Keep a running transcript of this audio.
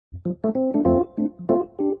Hi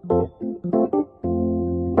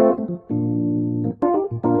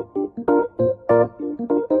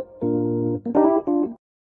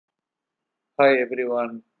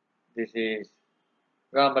everyone, this is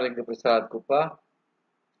Ramalinga Prasad Kuppa.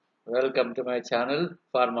 Welcome to my channel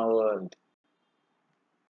Pharma World.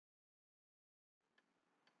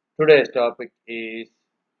 Today's topic is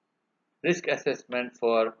risk assessment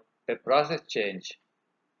for a process change,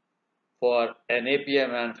 for an API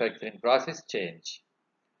manufacturing process change.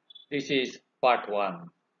 This is part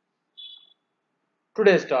 1.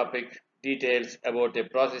 Today's topic details about a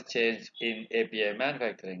process change in API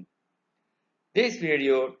manufacturing. This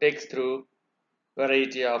video takes through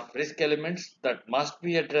variety of risk elements that must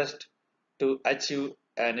be addressed to achieve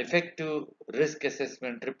an effective risk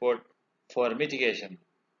assessment report for mitigation.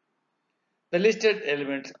 The listed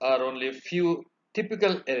elements are only few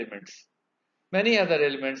typical elements. Many other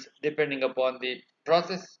elements, depending upon the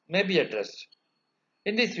process, may be addressed.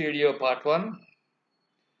 In this video, part 1,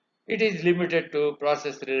 it is limited to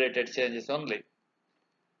process related changes only.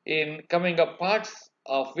 In coming up parts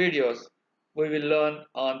of videos, we will learn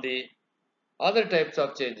on the other types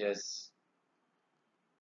of changes.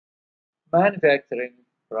 Manufacturing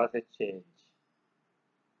process change.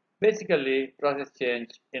 Basically, process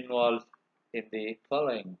change involves in the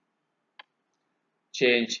following: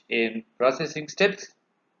 change in processing steps,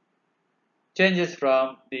 changes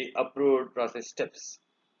from the approved process steps,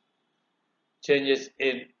 changes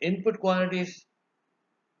in input quantities,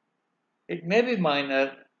 it may be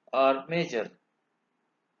minor or major,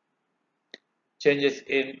 changes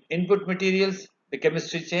in input materials, the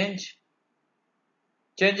chemistry change,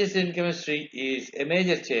 changes in chemistry is a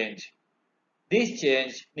major change. This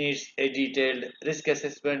change needs a detailed risk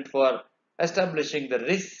assessment for establishing the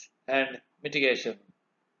risks and mitigation.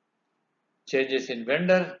 Changes in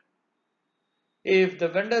vendor. If the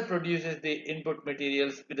vendor produces the input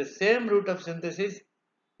materials with the same route of synthesis,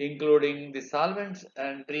 including the solvents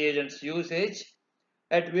and reagents usage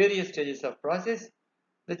at various stages of process,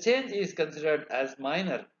 the change is considered as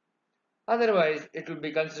minor. Otherwise, it will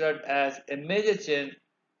be considered as a major change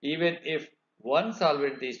even if one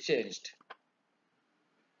solvent is changed.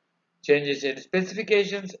 Changes in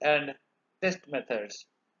specifications and test methods.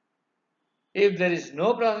 If there is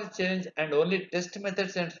no process change and only test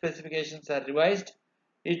methods and specifications are revised,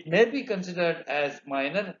 it may be considered as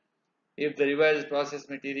minor if the revised process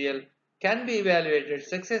material can be evaluated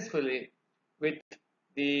successfully with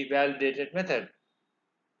the validated method.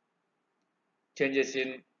 Changes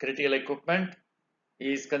in critical equipment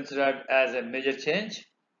is considered as a major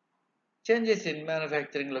change. Changes in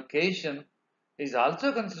manufacturing location is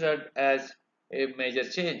also considered as a major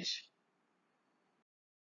change.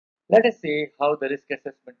 Let us see how the risk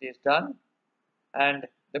assessment is done and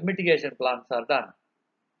the mitigation plans are done.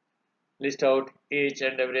 List out each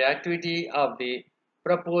and every activity of the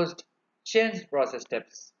proposed change process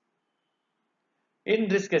steps. In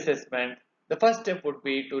risk assessment, the first step would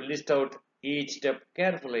be to list out each step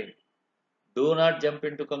carefully. Do not jump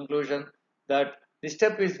into conclusion that the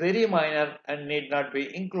step is very minor and need not be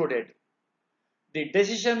included. The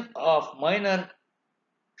decision of minor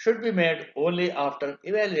should be made only after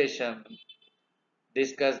evaluation.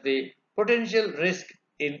 Discuss the potential risk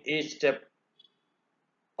in each step,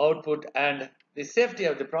 output and the safety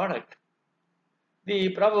of the product. The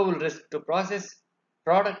probable risk to process,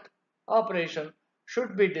 product, operation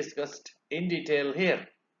should be discussed in detail here.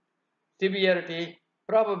 Severity,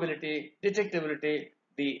 probability, detectability,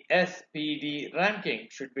 the SPD ranking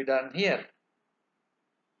should be done here.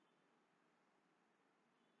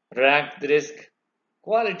 Rank the risk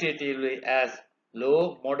qualitatively as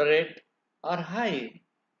low, moderate, or high.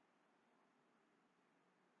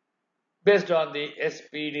 Based on the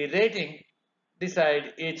SPD rating,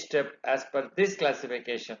 decide each step as per this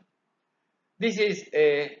classification. This is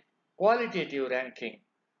a qualitative ranking.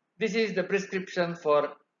 This is the prescription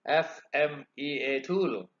for FMEA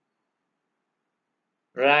tool.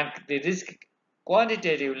 Rank the risk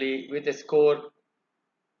quantitatively with a score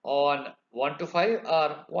on 1 to 5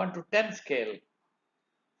 or 1 to 10 scale.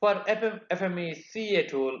 For FMECA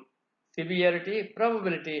tool, severity,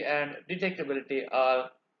 probability and detectability are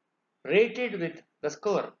rated with the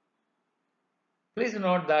score. Please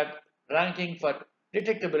note that ranking for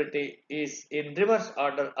detectability is in reverse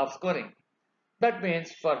order of scoring. That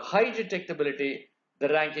means for high detectability, the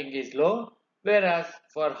ranking is low, whereas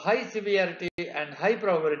for high severity and high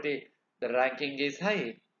probability, the ranking is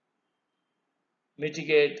high.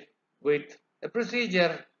 Mitigate with a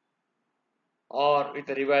procedure or with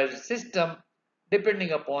a revised system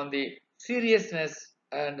depending upon the seriousness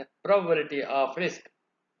and probability of risk.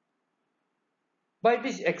 By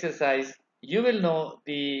this exercise, you will know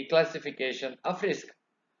the classification of risk.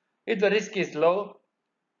 If the risk is low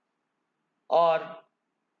or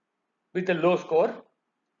with a low score,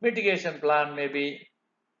 mitigation plan may be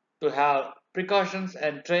to have precautions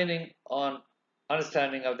and training on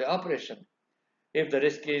understanding of the operation. If the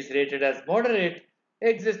risk is rated as moderate,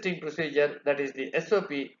 existing procedure, that is the SOP,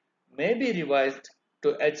 may be revised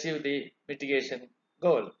to achieve the mitigation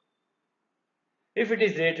goal. If it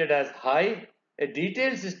is rated as high, a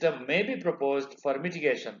detailed system may be proposed for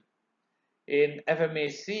mitigation. In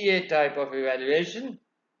FMECA type of evaluation,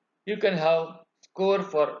 you can have score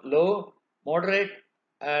for low, moderate,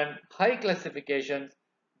 and high classifications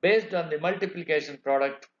based on the multiplication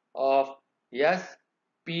product of S,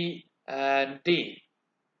 P, and D.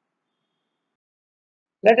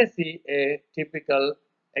 Let us see a typical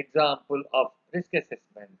example of risk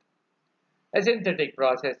assessment. A synthetic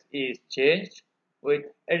process is changed with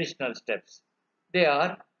additional steps. They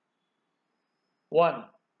are: 1.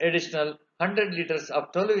 Additional 100 liters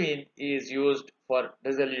of toluene is used for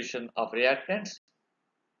dissolution of reactants.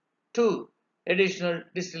 2. Additional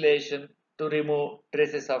distillation to remove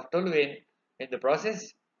traces of toluene in the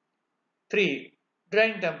process. 3.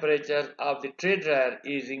 Drying temperature of the tray dryer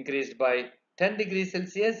is increased by 10 degrees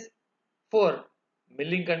Celsius. 4.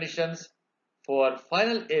 Milling conditions for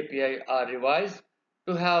final API are revised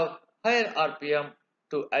to have higher RPM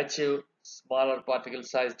to achieve smaller particle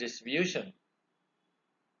size distribution.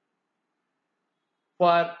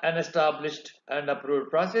 For an established and approved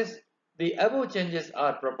process, the above changes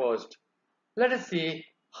are proposed. Let us see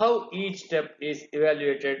how each step is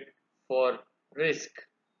evaluated for risk.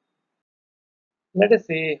 Let us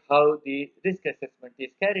see how the risk assessment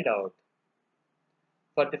is carried out.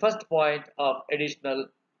 For the first point of additional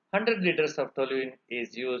 100 liters of toluene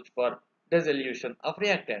is used for dissolution of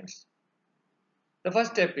reactants. The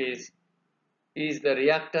first step is the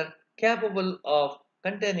reactor capable of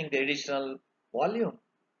containing the additional volume?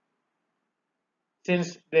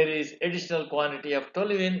 Since there is additional quantity of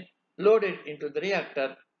toluene loaded into the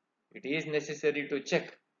reactor, it is necessary to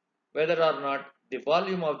check whether or not the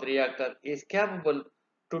volume of the reactor is capable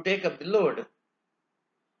to take up the load.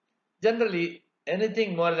 Generally,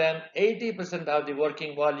 anything more than 80% of the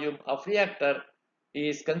working volume of reactor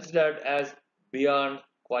is considered as beyond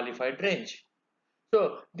qualified range.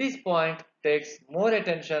 So this point takes more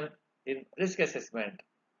attention in risk assessment.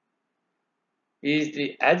 Is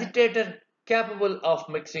the agitator capable of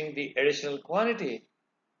mixing the additional quantity?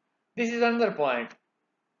 This is another point.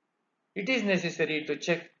 It is necessary to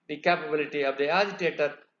check the capability of the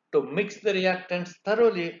agitator to mix the reactants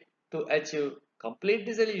thoroughly to achieve complete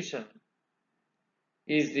dissolution.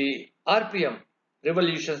 Is the RPM,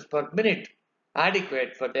 revolutions per minute,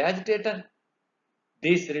 adequate for the agitator?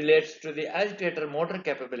 This relates to the agitator motor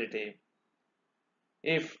capability.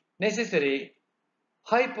 If necessary,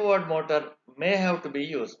 high-powered motor may have to be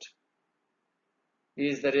used.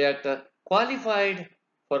 Is the reactor qualified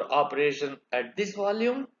for operation at this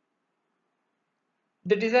volume?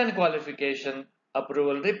 The design qualification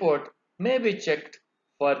approval report may be checked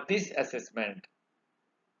for this assessment.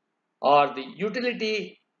 Are the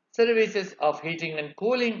utility services of heating and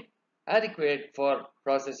cooling adequate for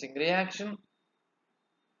processing reaction?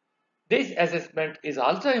 This assessment is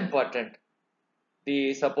also important.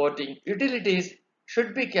 The supporting utilities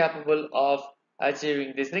should be capable of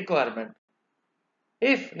achieving this requirement.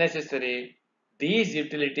 If necessary, these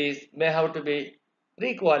utilities may have to be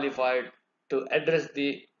requalified to address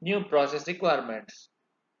the new process requirements.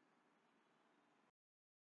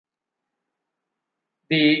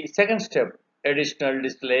 The second step, additional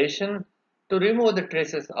distillation to remove the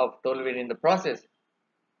traces of toluene in the process.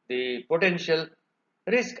 The potential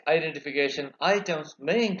risk identification items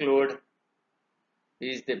may include: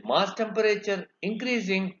 is the mass temperature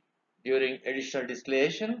increasing during additional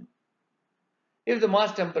distillation? If the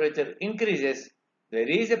mass temperature increases, there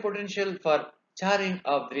is a potential for charring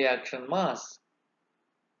of the reaction mass.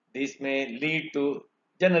 This may lead to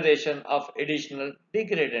generation of additional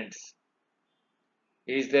degradants.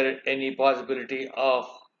 Is there any possibility of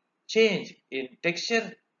change in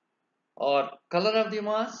texture or color of the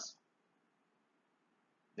mass?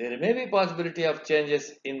 There may be possibility of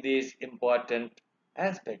changes in these important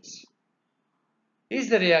aspects. Is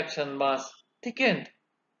the reaction mass thickened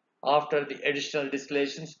after the additional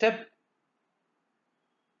distillation step?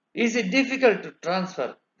 Is it difficult to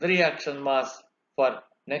transfer the reaction mass for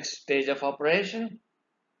next stage of operation?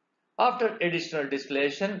 After additional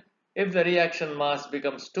distillation, if the reaction mass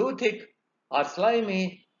becomes too thick or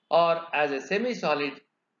slimy or as a semi-solid,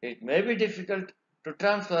 it may be difficult to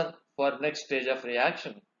transfer for next stage of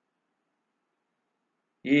reaction.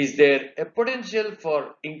 Is there a potential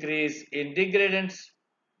for increase in degradants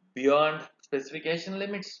beyond specification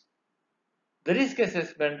limits? The risk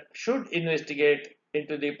assessment should investigate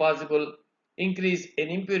into the possible increase in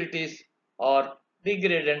impurities or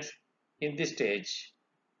degradants in this stage.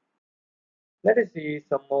 Let us see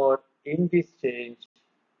some more in this change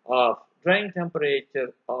of drying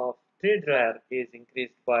temperature of trade dryer is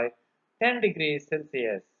increased by 10 degrees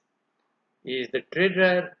Celsius. Is the trade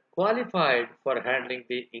dryer qualified for handling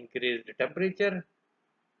the increased temperature?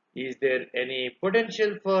 Is there any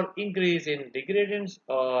potential for increase in degradants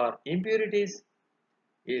or impurities?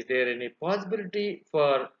 Is there any possibility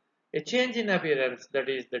for a change in appearance, that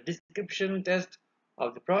is the description test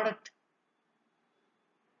of the product?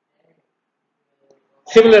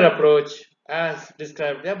 Similar approach as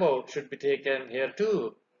described above should be taken here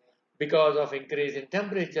too. Because of increase in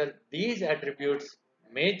temperature, these attributes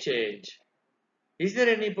may change. Is there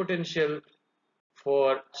any potential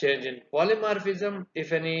for change in polymorphism,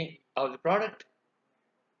 if any, of the product?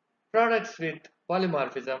 Products with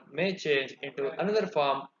polymorphism may change into another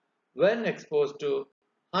form when exposed to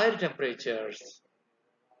higher temperatures.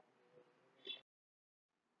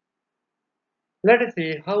 Let us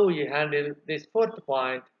see how we handle this fourth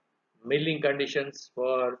point. Milling conditions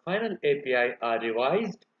for final API are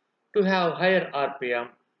revised to have higher RPM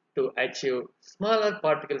to achieve smaller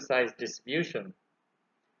particle size distribution.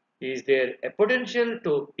 Is there a potential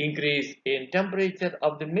to increase in temperature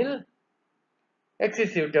of the mill?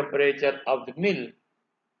 Excessive temperature of the mill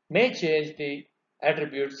may change the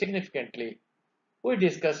attribute significantly. We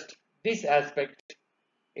discussed this aspect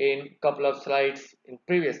in a couple of slides in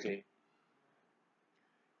previously.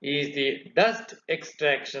 Is the dust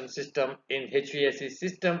extraction system in HVAC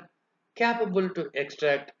system capable to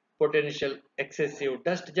extract potential excessive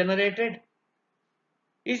dust generated?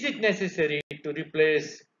 Is it necessary to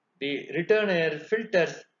replace the return air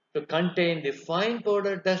filters to contain the fine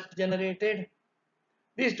powder dust generated?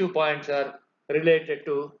 These 2 points are related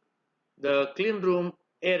to the clean room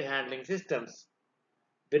air handling systems.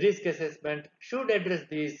 The risk assessment should address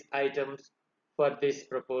these items for this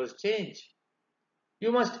proposed change.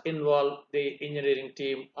 You must involve the engineering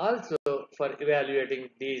team also for evaluating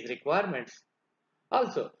these requirements.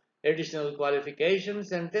 Also, additional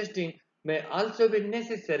qualifications and testing may also be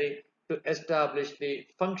necessary to establish the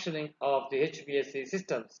functioning of the HVAC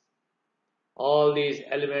systems. All these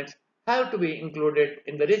elements have to be included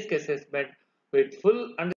in the risk assessment with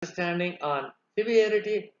full understanding on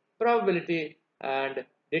severity, probability, and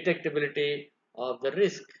detectability of the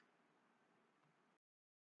risk.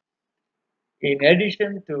 In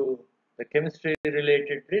addition to the chemistry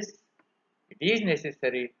related risks, it is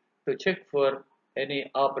necessary to check for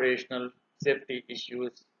any operational safety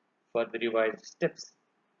issues for the revised steps.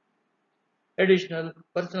 Additional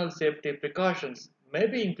personal safety precautions may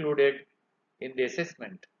be included in the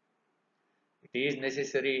assessment. It is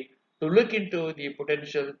necessary to look into the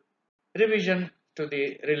potential revision to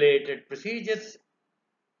the related procedures,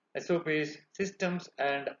 SOPs, systems,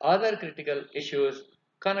 and other critical issues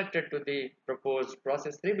connected to the proposed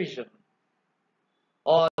process revision.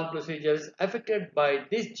 All procedures affected by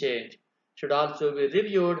this change should also be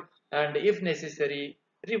reviewed and, if necessary,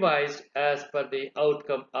 revised as per the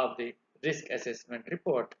outcome of the risk assessment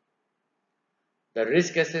report. The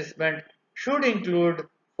risk assessment should include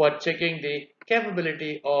for checking the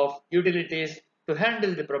capability of utilities to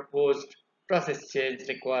handle the proposed process change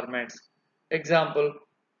requirements. Example,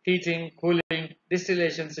 heating, cooling,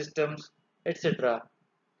 distillation systems, etc.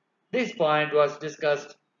 This point was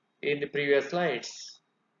discussed in the previous slides.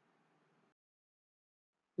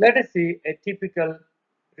 Let us see a typical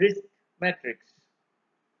risk matrix.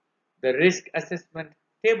 The risk assessment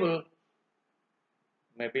table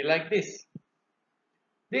may be like this.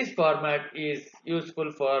 This format is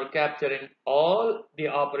useful for capturing all the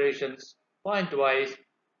operations point-wise,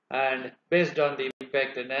 and based on the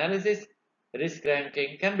impact analysis, risk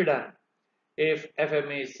ranking can be done. If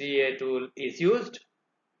FMECA tool is used,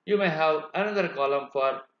 you may have another column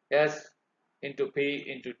for S into P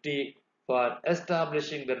into T for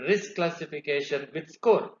establishing the risk classification with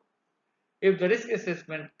score. If the risk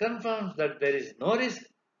assessment confirms that there is no risk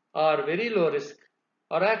or very low risk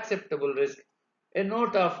or acceptable risk, a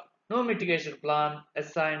note of no mitigation plan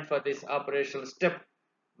assigned for this operational step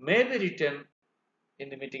may be written in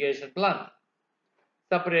the mitigation plan.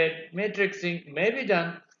 Separate matrixing may be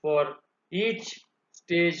done for each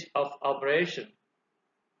stage of operation.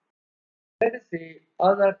 Let us see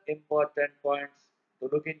other important points to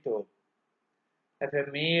look into.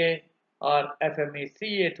 FMEA or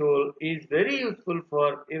FMECA tool is very useful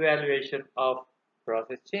for evaluation of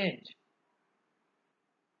process change.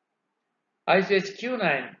 ICH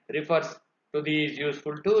Q9 refers to these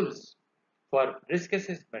useful tools for risk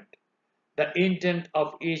assessment. The intent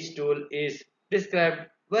of each tool is described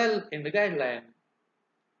well in the guideline.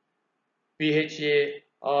 PHA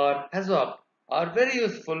or HAZOP are very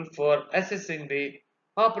useful for assessing the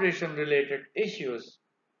operation related issues.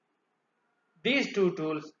 These two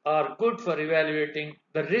tools are good for evaluating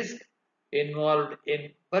the risk involved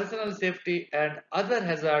in personal safety and other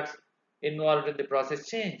hazards involved in the process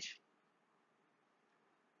change.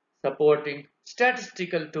 Supporting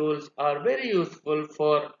statistical tools are very useful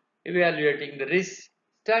for evaluating the risk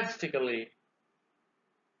statistically.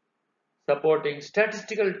 Supporting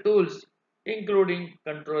statistical tools including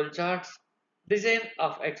control charts, design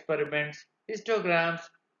of experiments, histograms,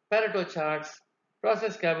 Pareto charts,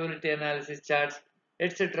 process capability analysis charts,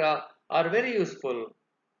 etc. are very useful.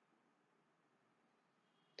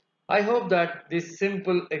 I hope that this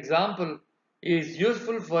simple example is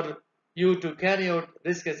useful for you to carry out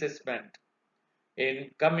risk assessment.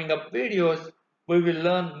 In coming up videos, we will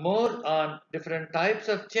learn more on different types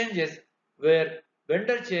of changes where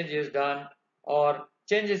vendor change is done or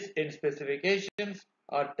changes in specifications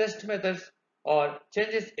or test methods or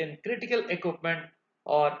changes in critical equipment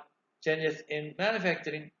or changes in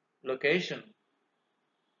manufacturing location.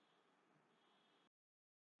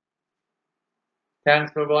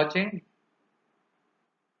 Thanks for watching.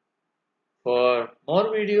 For more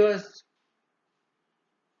videos,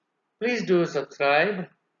 please do subscribe,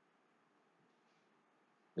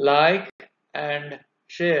 like and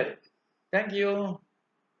share. Thank you.